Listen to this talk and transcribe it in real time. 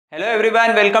Hello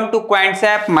everyone, welcome to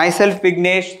QuantSap. Myself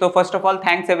Vignesh. So first of all,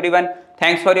 thanks everyone.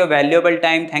 Thanks for your valuable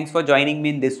time. Thanks for joining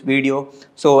me in this video.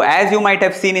 So as you might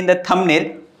have seen in the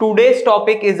thumbnail, today's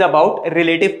topic is about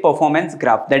relative performance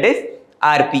graph, that is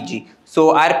RPG.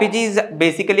 So RPG is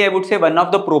basically, I would say, one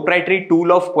of the proprietary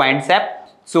tool of QuantSap.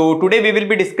 So today we will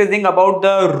be discussing about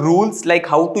the rules, like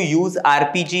how to use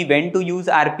RPG, when to use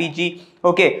RPG,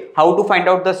 okay, how to find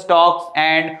out the stocks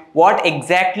and what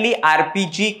exactly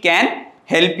RPG can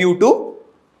help you to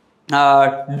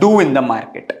do in the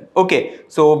market. Okay,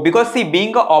 so because see,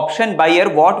 being an option buyer,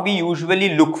 what we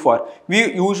usually look for,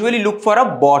 we usually look for a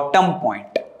bottom point,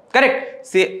 correct?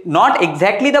 Say not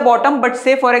exactly the bottom, but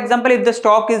say for example, if the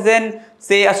stock is in,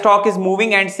 say a stock is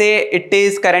moving and say it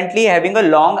is currently having a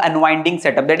long unwinding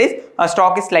setup, that is a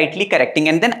stock is slightly correcting,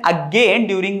 and then again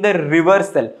during the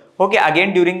reversal, okay,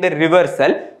 again during the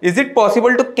reversal, is it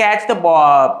possible to catch the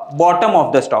bottom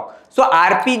of the stock? So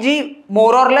RPG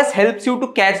more or less helps you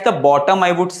to catch the bottom,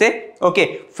 I would say.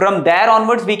 Okay, from there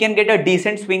onwards we can get a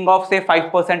decent swing of say 5%,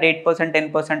 8%,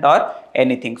 10% or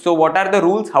anything. So what are the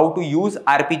rules, how to use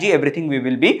RPG, everything we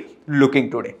will be looking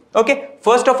today. Okay,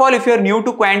 first of all, if you are new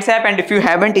to QuantSap and if you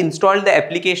haven't installed the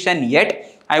application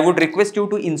yet, I would request you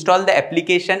to install the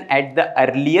application at the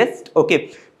earliest,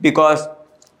 okay, because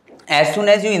as soon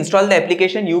as you install the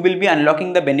application, you will be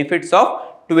unlocking the benefits of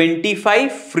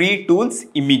 25 free tools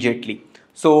immediately.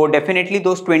 So definitely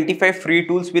those 25 free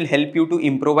tools will help you to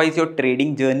improvise your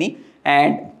trading journey.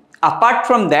 And apart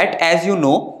from that, as you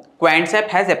know, QuantSap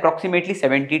has approximately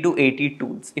 70 to 80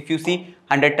 tools. If you see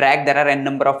under track, there are n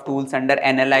number of tools under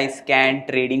analyze, scan,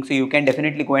 trading. So you can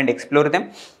definitely go and explore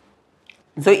them.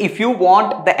 So if you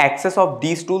want the access of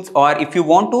these tools, or if you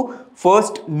want to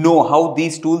first know how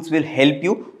these tools will help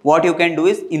you, what you can do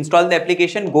is install the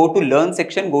application, go to learn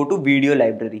section, go to video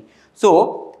library.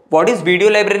 So what is video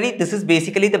library? This is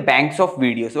basically the banks of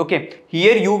videos. Okay,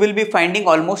 here you will be finding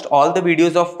almost all the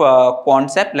videos of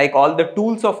QuantSap, like all the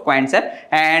tools of QuantSap,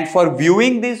 and for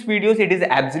viewing these videos it is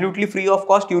absolutely free of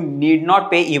cost. You need not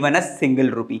pay even a single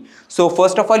rupee. So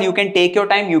first of all, you can take your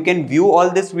time, you can view all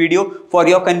this video for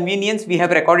your convenience. We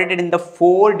have recorded it in the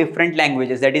 4 different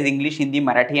languages, that is English, Hindi,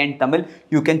 Marathi and Tamil.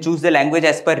 You can choose the language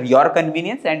as per your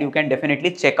convenience and you can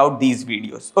definitely check out these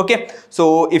videos. Okay,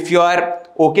 so if you are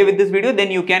okay with this video,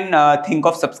 then you can think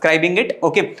of subscribing it.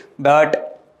 Okay,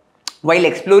 but while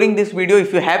exploring this video,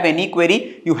 if you have any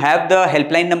query, you have the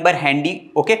helpline number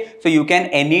handy. Okay, so you can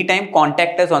anytime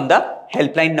contact us on the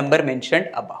helpline number mentioned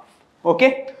above.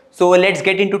 Okay, so let's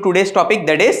get into today's topic,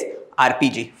 that is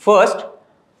RPG. First,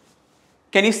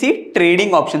 can you see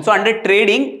trading options? So under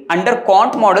trading, under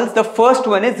quant models, the first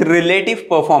one is relative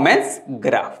performance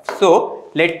graph.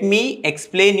 So let me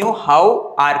explain you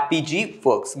how RPG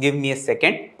works. Give me a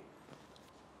second.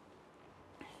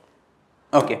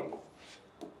 Okay.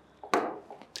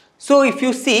 So if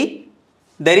you see,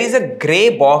 there is a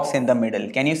gray box in the middle.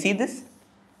 Can you see this?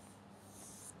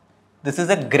 This is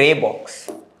a gray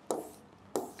box.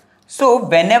 So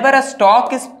whenever a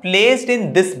stock is placed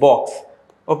in this box,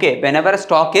 okay, whenever a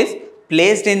stock is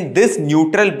placed in this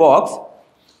neutral box,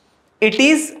 it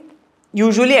is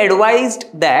usually advised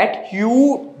that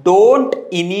you don't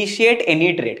initiate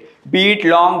any trade, be it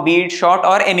long, be it short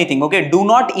or anything. Okay, do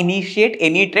not initiate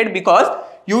any trade, because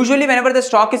usually whenever the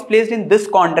stock is placed in this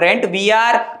quadrant, we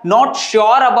are not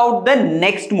sure about the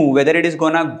next move, whether it is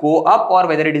gonna go up or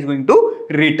whether it is going to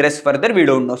retrace further, we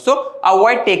don't know. So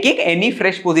avoid taking any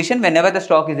fresh position whenever the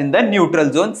stock is in the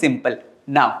neutral zone. Simple.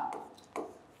 Now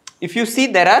if you see,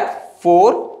 there are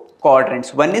 4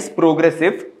 quadrants. One is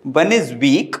progressive, one is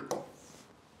weak,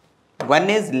 one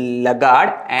is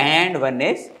laggard and one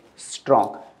is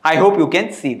strong. I hope you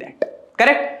can see that.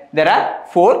 Correct? There are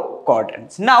 4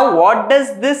 quadrants. Now what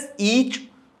does this each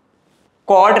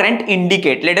quadrant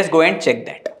indicate? Let us go and check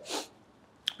that.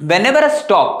 Whenever a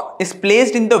stock is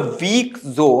placed in the weak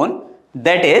zone,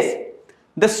 that is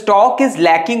the stock is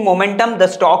lacking momentum, the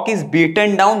stock is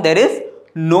beaten down, there is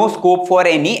no scope for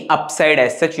any upside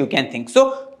as such, you can think.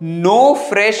 So no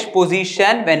fresh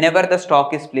position whenever the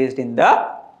stock is placed in the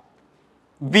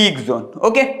weak zone.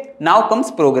 Okay, now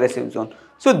comes progressive zone.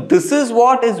 So this is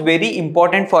what is very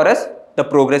important for us, the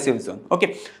progressive zone.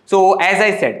 Okay, so as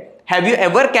I said, have you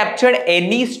ever captured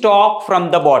any stock from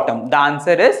the bottom? The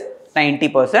answer is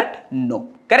 90% no.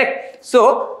 Correct.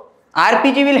 So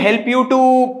RPG will help you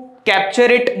to capture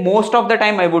it most of the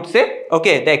time, I would say.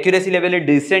 Okay, the accuracy level is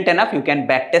decent enough, you can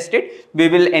back test it. We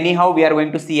are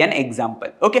going to see an example.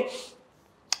 Okay,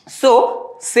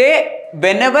 so say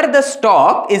whenever the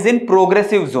stock is in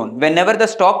progressive zone, whenever the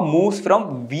stock moves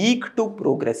from weak to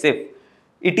progressive,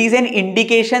 it is an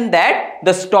indication that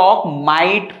the stock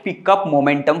might pick up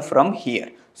momentum from here.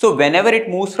 So whenever it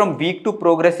moves from weak to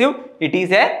progressive, it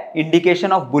is an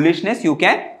indication of bullishness. You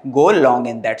can go long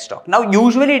in that stock. Now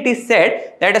usually it is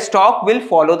said that a stock will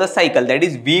follow the cycle, that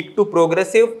is weak to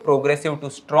progressive, progressive to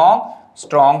strong,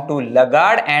 strong to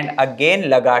laggard, and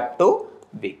again laggard to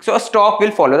weak. So a stock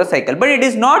will follow the cycle, but it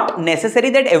is not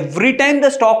necessary that every time the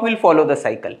stock will follow the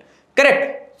cycle.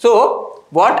 Correct? So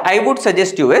what I would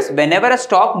suggest you is, whenever a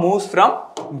stock moves from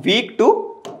weak to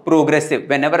progressive,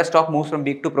 whenever a stock moves from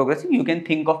weak to progressive, you can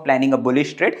think of planning a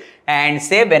bullish trade, and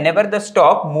say whenever the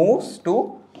stock moves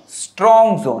to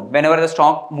strong zone, whenever the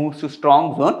stock moves to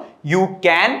strong zone, you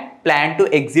can plan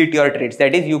to exit your trades.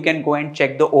 That is, you can go and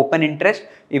check the open interest.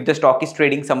 If the stock is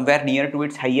trading somewhere near to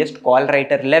its highest call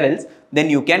writer levels, then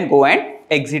you can go and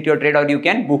exit your trade, or you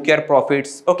can book your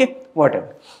profits. Okay,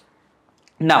 whatever.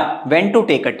 Now, when to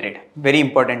take a trade? Very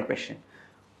important question.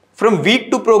 From weak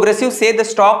to progressive, say the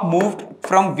stock moved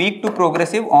from weak to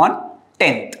progressive on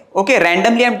 10th. Okay,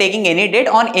 randomly I am taking any date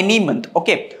on any month.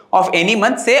 Okay, of any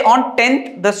month, say on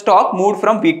 10th the stock moved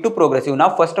from weak to progressive.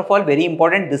 Now first of all, very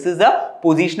important, this is a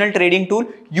positional trading tool.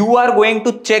 You are going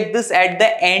to check this at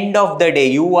the end of the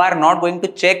day. You are not going to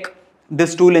check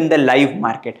this tool in the live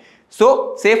market.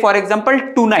 So say for example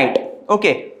tonight,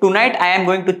 okay, tonight I am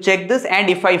going to check this, and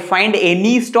if I find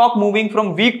any stock moving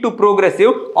from weak to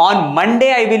progressive, on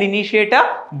Monday I will initiate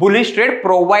a bullish trade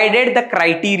provided the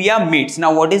criteria meets.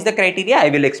 Now what is the criteria? I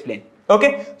will explain.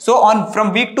 Okay, so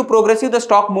from weak to progressive the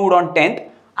stock moved on 10th.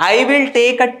 I will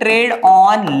take a trade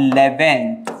on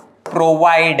 11th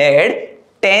provided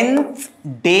 10th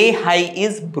day high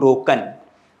is broken.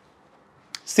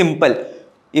 Simple.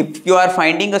 If you are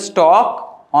finding a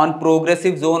stock on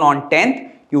progressive zone on 10th,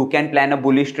 you can plan a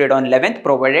bullish trade on 11th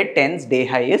provided 10th day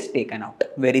high is taken out.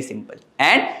 Very simple.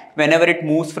 And whenever it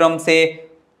moves from say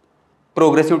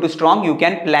progressive to strong, you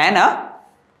can plan a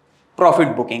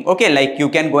profit booking. Okay, like you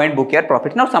can go and book your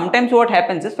profits. Now sometimes what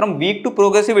happens is, from weak to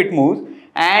progressive it moves,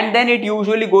 and then it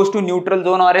usually goes to neutral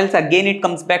zone, or else again it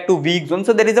comes back to weak zone.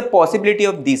 So there is a possibility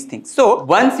of these things. So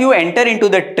once you enter into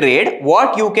the trade,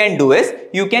 what you can do is,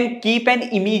 you can keep an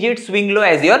immediate swing low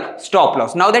as your stop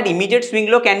loss. Now that immediate swing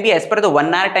low can be as per the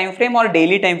 1 hour time frame or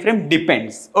daily time frame,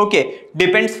 depends. Okay,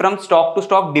 depends from stock to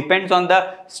stock, depends on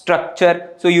the structure.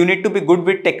 So you need to be good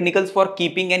with technicals for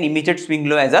keeping an immediate swing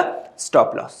low as a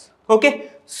stop loss. Okay,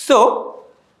 so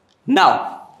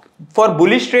now for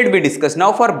bullish trade we discussed.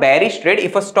 Now for bearish trade,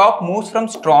 if a stock moves from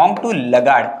strong to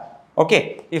laggard,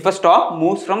 okay, if a stock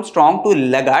moves from strong to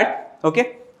laggard,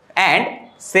 okay, and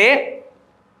say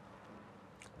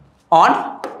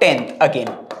on 10th, again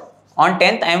on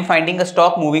 10th I am finding a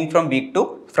stock moving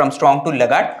from strong to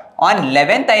laggard. On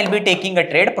 11th I will be taking a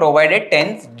trade provided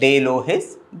 10th day low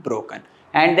is broken.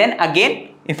 And then again,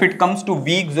 if it comes to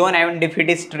weak zone and if it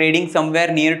is trading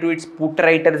somewhere near to its put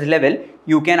writer's level,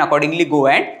 you can accordingly go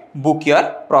and book your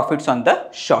profits on the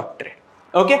short trade.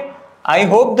 Okay, I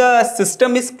hope the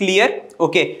system is clear.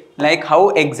 Okay, like how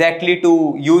exactly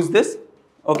to use this.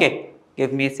 Okay,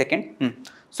 give me a second.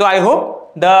 So I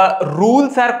hope the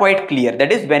rules are quite clear.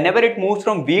 That is, whenever it moves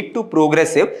from weak to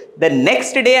progressive, the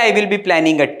next day I will be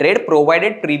planning a trade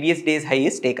provided previous day's high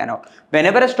is taken out.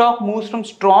 Whenever a stock moves from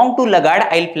strong to laggard,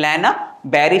 I will plan a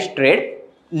bearish trade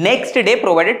next day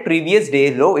provided previous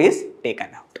day's low is taken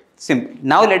out. Simple.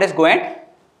 Now let us go and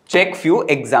check few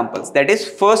examples. That is,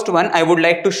 first one I would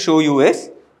like to show you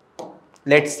is,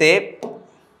 let's say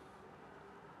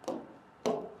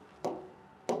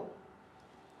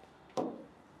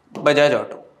Bajaj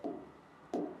Auto.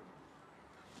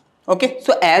 Okay,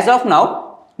 so as of now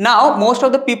most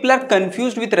of the people are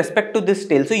confused with respect to this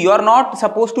tail. So you are not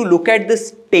supposed to look at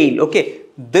this tail. Okay,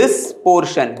 this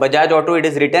portion Bajaj Auto, it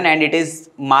is written and it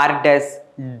is marked as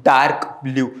dark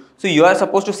blue. So you are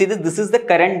supposed to see this. This is the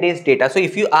current day's data. So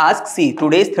if you ask, see,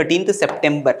 today is 13th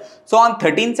September. So on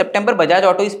 13th September, Bajaj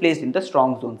Auto is placed in the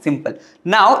strong zone. Simple.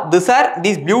 Now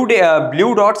these blue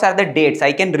dots are the dates.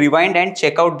 I can rewind and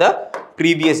check out the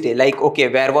previous day. Like, okay,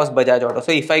 where was Bajaj Auto?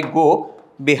 So if I go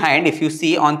behind, if you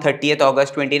see on 30th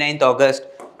August, 29th August,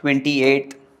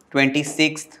 28th,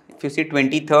 26th, if you see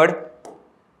 23rd,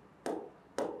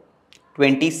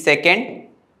 22nd,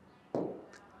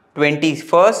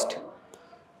 21st,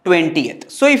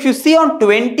 20th. So if you see on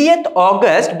 20th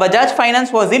August, Bajaj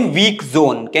Finance was in weak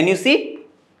zone. Can you see?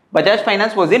 Bajaj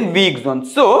Finance was in weak zone.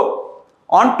 So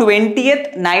on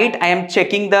 20th night, I am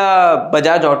checking the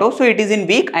Bajaj Auto. So it is in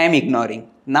weak, I am ignoring.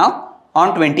 Now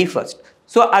on 21st.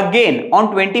 So again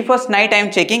on 21st night, I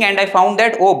am checking and I found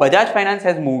that, oh, Bajaj Finance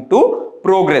has moved to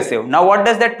progressive. Now what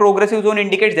does that progressive zone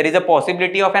indicate? There is a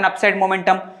possibility of an upside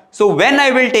momentum. So when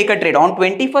I will take a trade on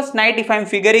 21st night, if I am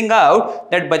figuring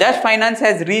out that Bajaj Finance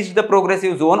has reached the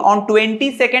progressive zone, on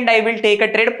 22nd I will take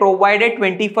a trade provided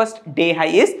 21st day high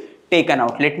is taken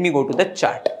out. Let me go to the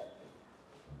chart.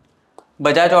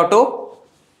 Bajaj Auto,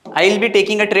 I will be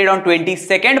taking a trade on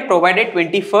 22nd provided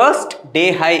 21st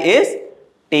day high is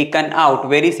taken out.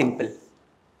 Very simple.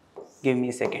 Give me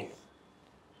a second.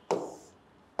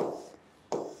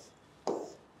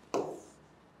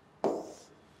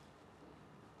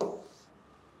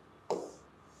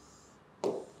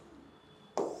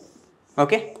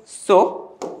 Okay,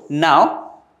 so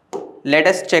now let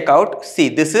us check out. See,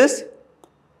 this is,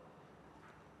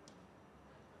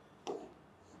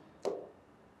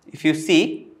 if you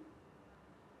see,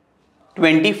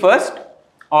 21st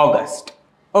August.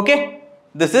 Okay,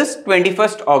 this is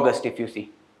 21st August if you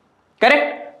see.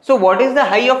 Correct? So what is the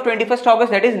high of 21st August?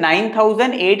 That is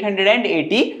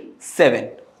 9,887.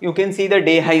 You can see the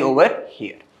day high over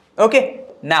here. Okay,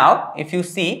 now if you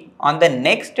see on the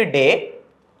next day,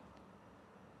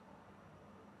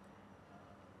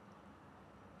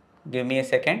 give me a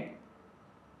second.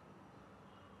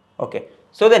 Okay,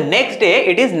 so the next day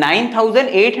it is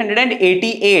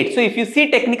 9,888. So if you see,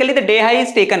 technically the day high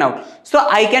is taken out. So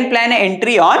I can plan an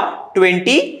entry on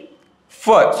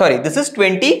 21st. Sorry, this is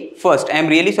 21st. I am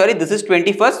really sorry. This is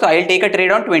 21st. So I will take a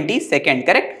trade on 22nd.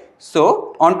 Correct?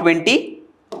 So on 20.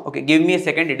 Okay, give me a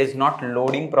second. It is not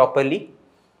loading properly.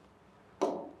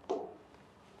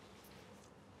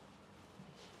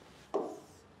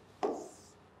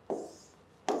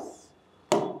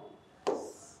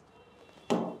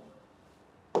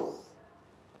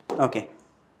 Okay,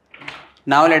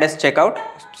 now let us check out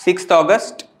 6th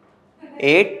August,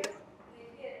 8th,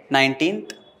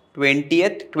 19th,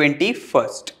 20th,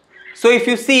 21st. So if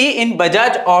you see in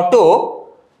Bajaj Auto,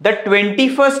 the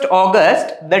 21st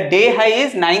August, the day high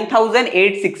is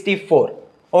 9,864.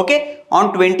 Okay,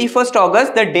 on 21st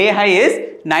August, the day high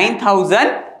is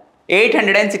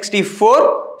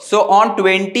 9,864. So on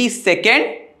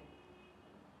 22nd,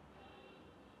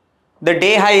 the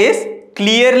day high is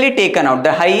clearly taken out.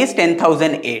 The high is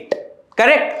 10,008.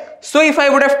 Correct? So if I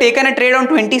would have taken a trade on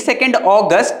 22nd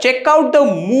August, check out the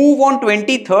move on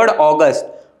 23rd August.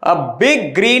 A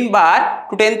big green bar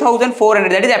to 10,400.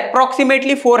 That is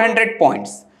approximately 400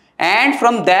 points. And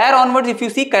from there onwards, if you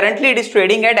see, currently it is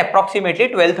trading at approximately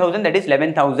 12,000. That is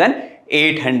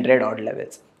 11,800 odd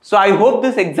levels. So I hope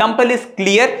this example is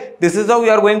clear. This is how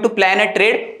you are going to plan a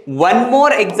trade. One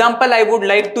more example I would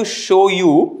like to show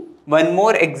you. One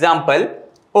more example.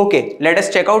 Okay, let us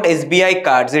check out SBI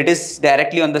cards. It is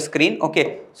directly on the screen.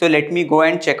 Okay, so let me go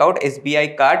and check out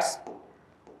SBI cards.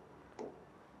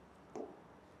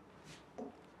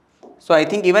 So I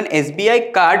think even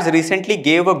SBI cards recently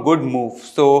gave a good move.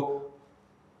 So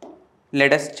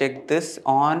let us check this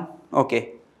on,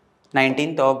 okay,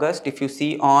 19th August. If you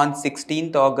see on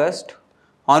 16th August,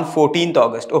 on 14th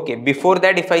August. Okay, before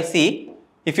that if I see,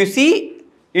 if you see,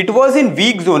 it was in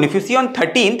weak zone. If you see on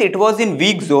 13th, it was in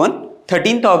weak zone.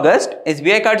 13th August,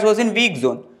 SBI cards was in weak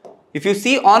zone. If you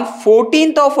see on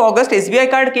 14th of August, SBI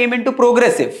card came into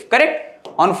progressive. Correct?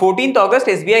 On 14th August,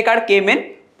 SBI card came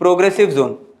in progressive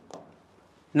zone.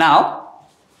 Now,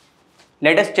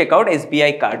 let us check out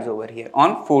SBI cards over here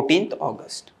on 14th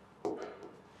August.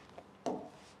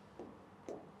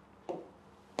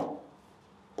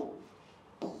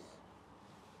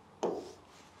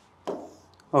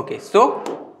 Okay, so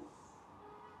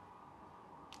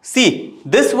see,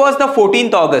 this was the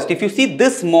 14th August. If you see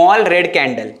this small red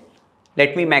candle,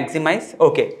 let me maximize.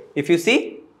 Okay, if you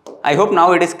see, I hope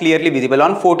now it is clearly visible.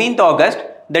 On 14th August,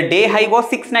 the day high was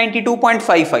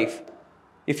 692.55.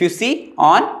 If you see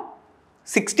on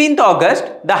 16th August,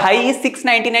 the high is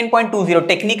 699.20.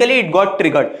 Technically, it got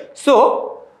triggered. So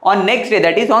on next day,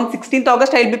 that is on 16th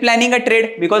August, I will be planning a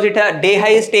trade because it day high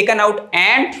is taken out,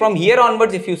 and from here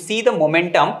onwards, if you see the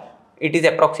momentum, it is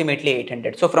approximately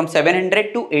 800. So from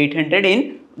 700 to 800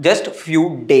 in just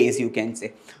few days, you can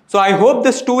say. So I hope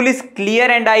this tool is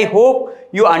clear, and I hope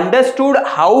you understood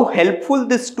how helpful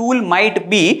this tool might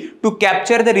be to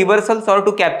capture the reversals or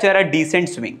to capture a decent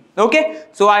swing. Okay,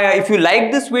 so if you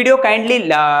like this video, kindly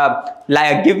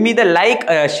give me the like,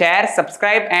 share,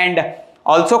 subscribe, and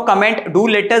also comment. Do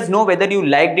let us know whether you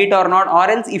liked it or not, or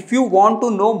else if you want to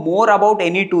know more about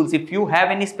any tools, if you have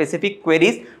any specific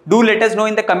queries, do let us know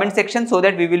in the comment section so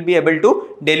that we will be able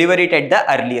to deliver it at the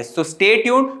earliest. So stay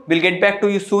tuned. We'll get back to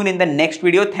you soon in the next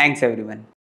video. Thanks everyone.